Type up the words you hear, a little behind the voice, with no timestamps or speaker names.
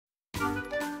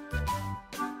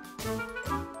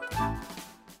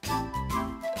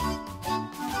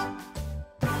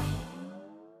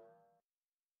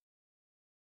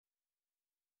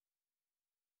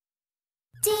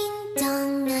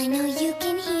dong, I know you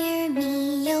can hear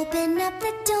me. Open up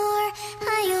the door,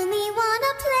 I only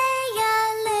wanna play a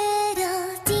little.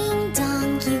 Ding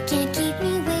dong, you can't keep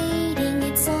me waiting.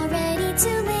 It's already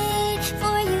too late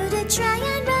for you to try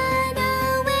and run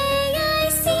away. I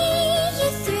see you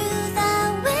through the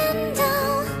window.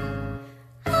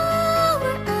 Our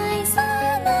eyes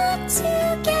are locked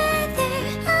together.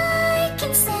 I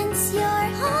can sense your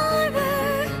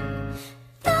horror.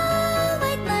 Though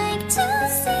I'd like to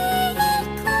see it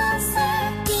closer.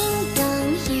 Ding dong,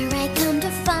 here I come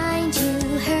to find you.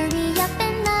 Hurry up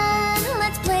and run.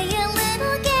 Let's play a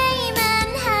little game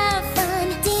and have fun.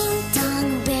 Ding dong,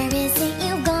 where is it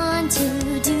you've gone to?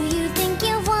 Do you think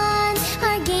you won?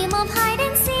 Our game of hide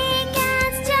and seek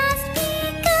has just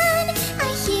begun. I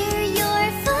hear your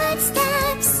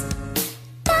footsteps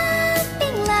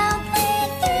thumping loudly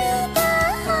through the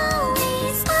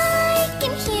hallways. I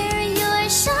can hear your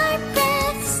sharp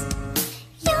breaths.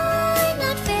 You're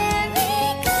not very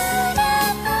good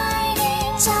at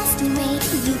hiding. Just wait,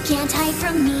 you can't hide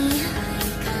from me.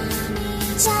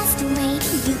 Just wait,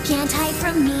 you can't hide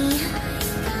from me.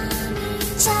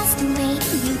 Just wait,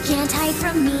 you can't hide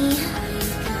from me.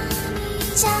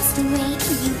 Just wait,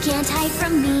 you can't hide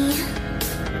from me.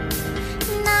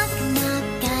 Knock, knock,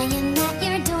 I am at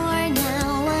your door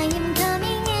now. I am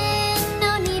coming in,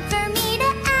 no need for me to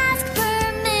ask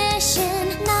permission.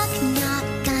 Knock, knock,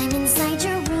 I'm inside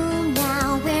your room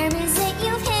now. Where is it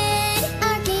you've hid?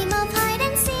 Our game of hide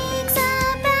and seek's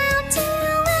about to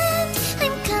end.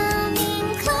 I'm coming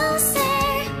closer,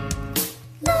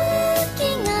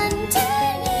 looking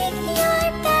underneath your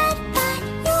bed, but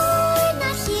you're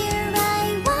not here. I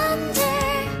wonder,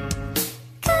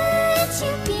 could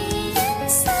you be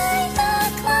inside the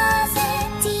closet?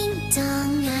 Ding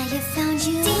dong, I have found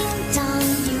you. Ding dong,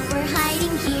 you were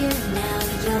hiding here. Now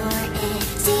you're in.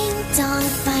 Ding dong,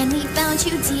 finally found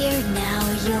you, dear. Now